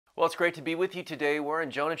Well, it's great to be with you today. We're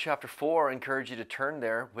in Jonah chapter 4. I encourage you to turn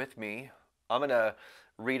there with me. I'm going to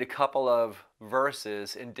read a couple of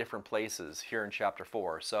verses in different places here in chapter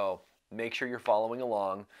 4. So make sure you're following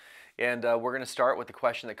along. And we're going to start with the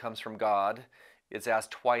question that comes from God. It's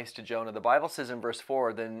asked twice to Jonah. The Bible says in verse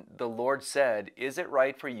 4, "Then the Lord said, 'Is it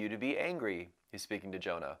right for you to be angry?'" He's speaking to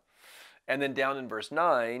Jonah. And then down in verse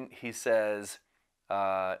 9, he says,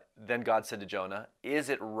 then God said to Jonah, "Is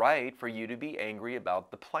it right for you to be angry about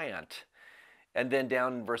the plant?" And then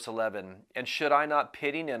down in verse 11, "And should I not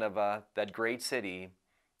pity Nineveh, that great city,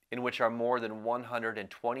 in which are more than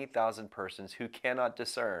 120,000 persons who cannot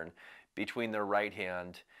discern between their right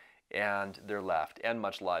hand and their left, and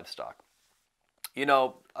much livestock?"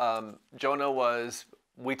 Jonah was,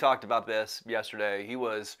 we talked about this yesterday, he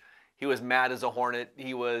was mad as a hornet.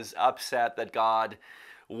 He was upset that God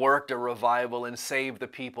worked a revival and saved the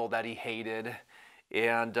people that he hated.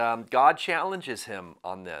 And God challenges him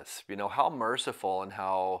on this. How merciful and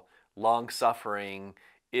how long-suffering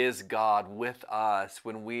is God with us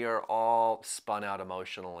when we are all spun out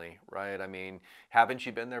emotionally, right? I mean, haven't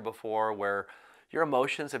you been there before where your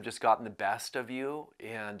emotions have just gotten the best of you,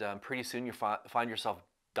 and pretty soon you find yourself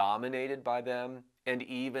dominated by them? And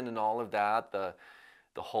even in all of that,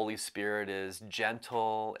 the Holy Spirit is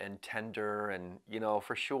gentle and tender, and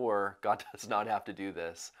for sure God does not have to do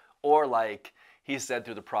this. Or like he said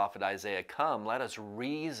through the prophet Isaiah, "Come, let us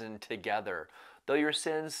reason together. Though your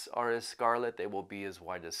sins are as scarlet, they will be as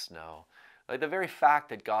white as snow." Like, the very fact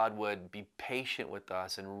that God would be patient with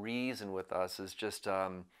us and reason with us is just,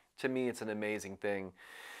 to me, it's an amazing thing.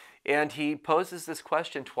 And he poses this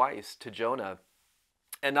question twice to Jonah.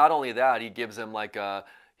 And not only that, he gives him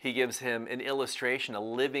an illustration, a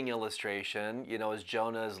living illustration, as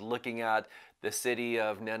Jonah is looking at the city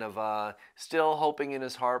of Nineveh, still hoping in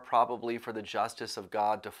his heart probably for the justice of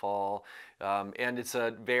God to fall. And it's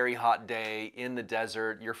a very hot day in the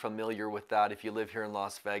desert. You're familiar with that if you live here in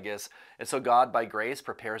Las Vegas. And so God, by grace,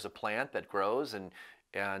 prepares a plant that grows and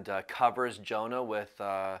covers Jonah with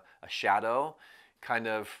a shadow, kind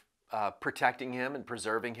of protecting him and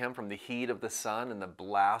preserving him from the heat of the sun and the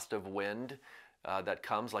blast of wind that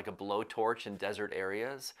comes like a blowtorch in desert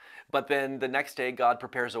areas. But then the next day, God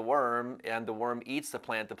prepares a worm, and the worm eats the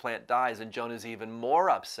plant dies, and Jonah's even more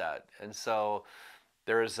upset. And so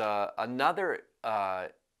there's another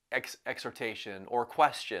exhortation or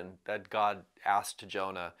question that God asked to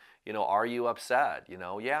Jonah. Are you upset?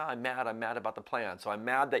 Yeah, I'm mad about the plant. So I'm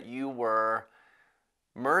mad that you were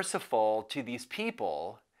merciful to these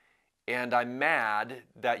people, and I'm mad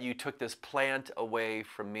that you took this plant away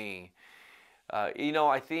from me.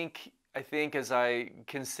 I think as I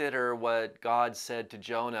consider what God said to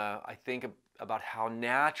Jonah, I think about how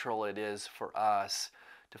natural it is for us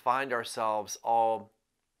to find ourselves all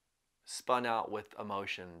spun out with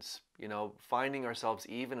emotions. Finding ourselves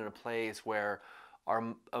even in a place where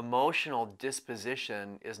our emotional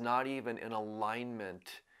disposition is not even in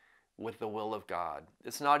alignment with the will of God.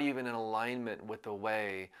 It's not even in alignment with the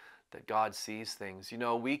way that God sees things.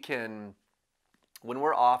 When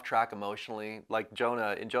we're off track emotionally, like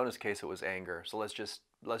Jonah, in Jonah's case it was anger. So let's just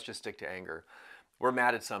stick to anger. We're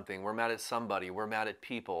mad at something, we're mad at somebody, we're mad at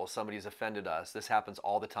people, somebody's offended us. This happens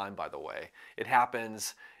all the time, by the way. It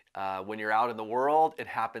happens when you're out in the world, it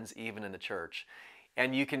happens even in the church.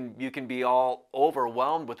 And you can be all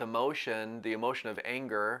overwhelmed with emotion, the emotion of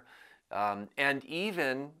anger, and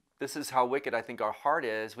even, this is how wicked I think our heart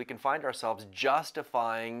is, we can find ourselves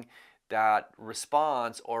justifying that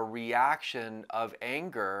response or reaction of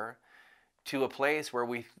anger to a place where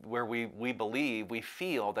we believe, we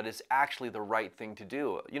feel that it's actually the right thing to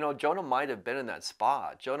do. Jonah might have been in that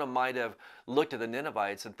spot. Jonah might have looked at the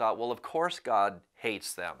Ninevites and thought, well, of course God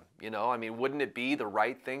hates them. Wouldn't it be the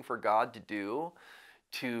right thing for God to do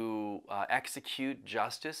to execute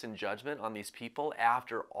justice and judgment on these people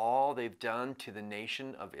after all they've done to the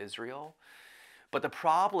nation of Israel? But the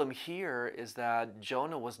problem here is that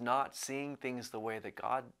Jonah was not seeing things the way that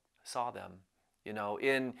God saw them.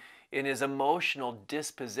 In his emotional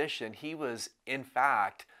disposition, he was in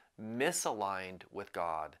fact misaligned with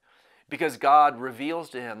God, because God reveals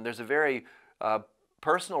to him, there's a very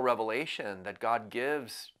personal revelation that God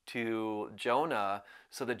gives to Jonah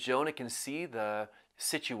so that Jonah can see the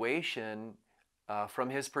situation from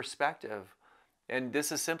his perspective. And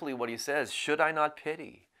this is simply what he says: "Should I not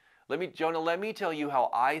pity?" Jonah, let me tell you how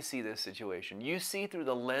I see this situation. You see through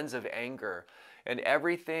the lens of anger, and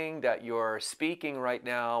everything that you're speaking right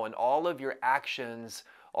now and all of your actions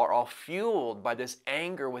are all fueled by this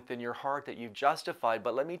anger within your heart that you've justified.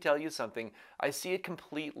 But let me tell you something. I see it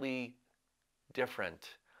completely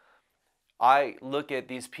different. I look at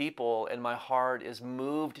these people and my heart is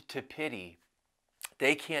moved to pity.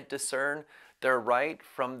 They can't discern their right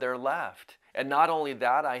from their left. And not only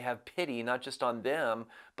that, I have pity not just on them,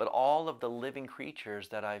 but all of the living creatures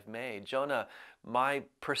that I've made. Jonah, my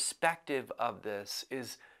perspective of this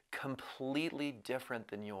is completely different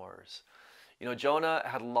than yours. You know, Jonah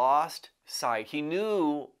had lost sight. He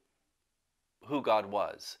knew who God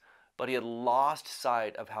was, but he had lost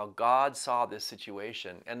sight of how God saw this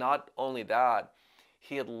situation. And not only that,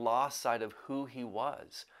 he had lost sight of who he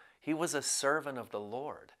was. He was a servant of the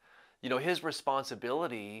Lord. You know, his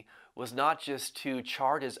responsibility was not just to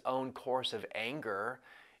chart his own course of anger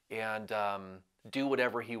and do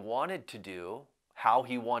whatever he wanted to do, how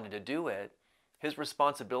he wanted to do it. His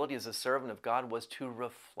responsibility as a servant of God was to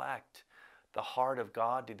reflect the heart of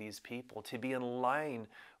God to these people, to be in line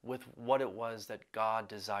with what it was that God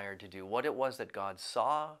desired to do, what it was that God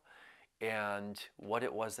saw, and what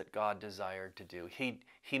it was that God desired to do.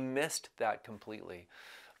 He missed that completely.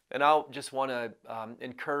 And I just want to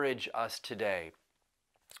encourage us today,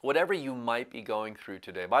 whatever you might be going through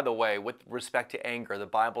today. By the way, with respect to anger, the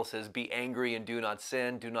Bible says, be angry and do not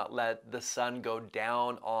sin. Do not let the sun go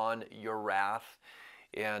down on your wrath.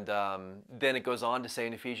 And then it goes on to say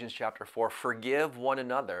in Ephesians chapter 4, forgive one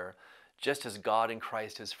another just as God in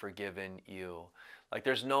Christ has forgiven you. Like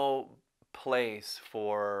there's no place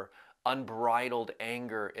for unbridled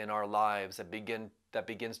anger in our lives that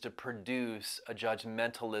begins to produce a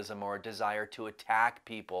judgmentalism or a desire to attack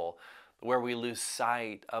people, where we lose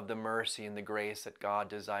sight of the mercy and the grace that God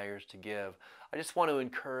desires to give. I just want to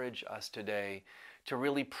encourage us today to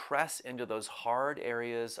really press into those hard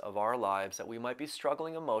areas of our lives that we might be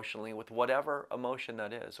struggling emotionally with, whatever emotion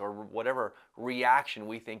that is, or whatever reaction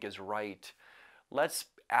we think is right. Let's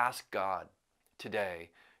ask God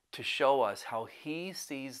today to show us how He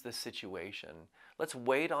sees the situation. Let's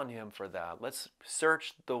wait on Him for that. Let's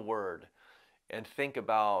search the Word and think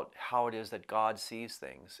about how it is that God sees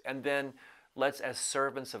things. And then let's, as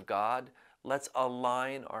servants of God, let's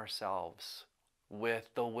align ourselves with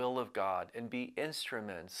the will of God and be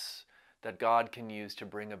instruments that God can use to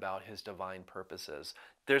bring about His divine purposes.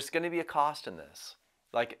 There's going to be a cost in this,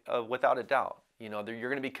 like without a doubt. You know, you're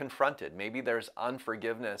going to be confronted. Maybe there's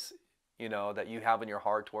unforgiveness, you know, that you have in your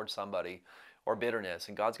heart towards somebody, or bitterness,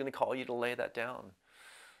 and God's going to call you to lay that down.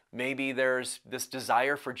 Maybe there's this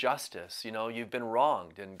desire for justice. You know, you've been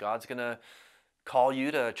wronged, and God's going to call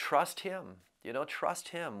you to trust Him. You know, trust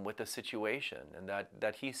Him with the situation, and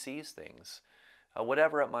that He sees things.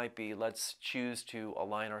 Whatever it might be, let's choose to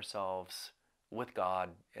align ourselves with God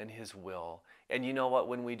and His will. And you know what?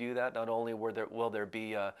 When we do that, not only will there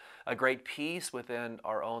be a great peace within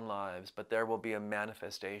our own lives, but there will be a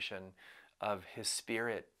manifestation of His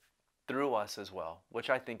Spirit through us as well, which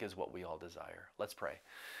I think is what we all desire. Let's pray.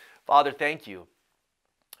 Father, thank you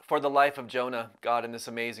for the life of Jonah, God, in this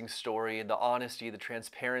amazing story, and the honesty, the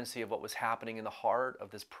transparency of what was happening in the heart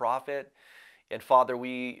of this prophet. And Father,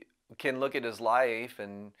 we can look at his life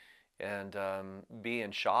and be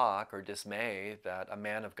in shock or dismay that a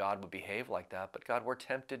man of God would behave like that. But God, we're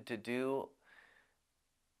tempted to do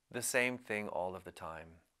the same thing all of the time.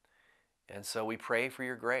 And so we pray for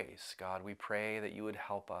your grace. God, we pray that you would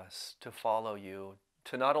help us to follow you,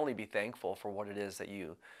 to not only be thankful for what it is that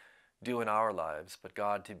you do in our lives, but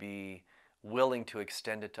God, to be willing to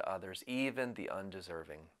extend it to others, even the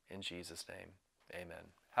undeserving. In Jesus' name, amen.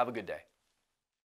 Have a good day.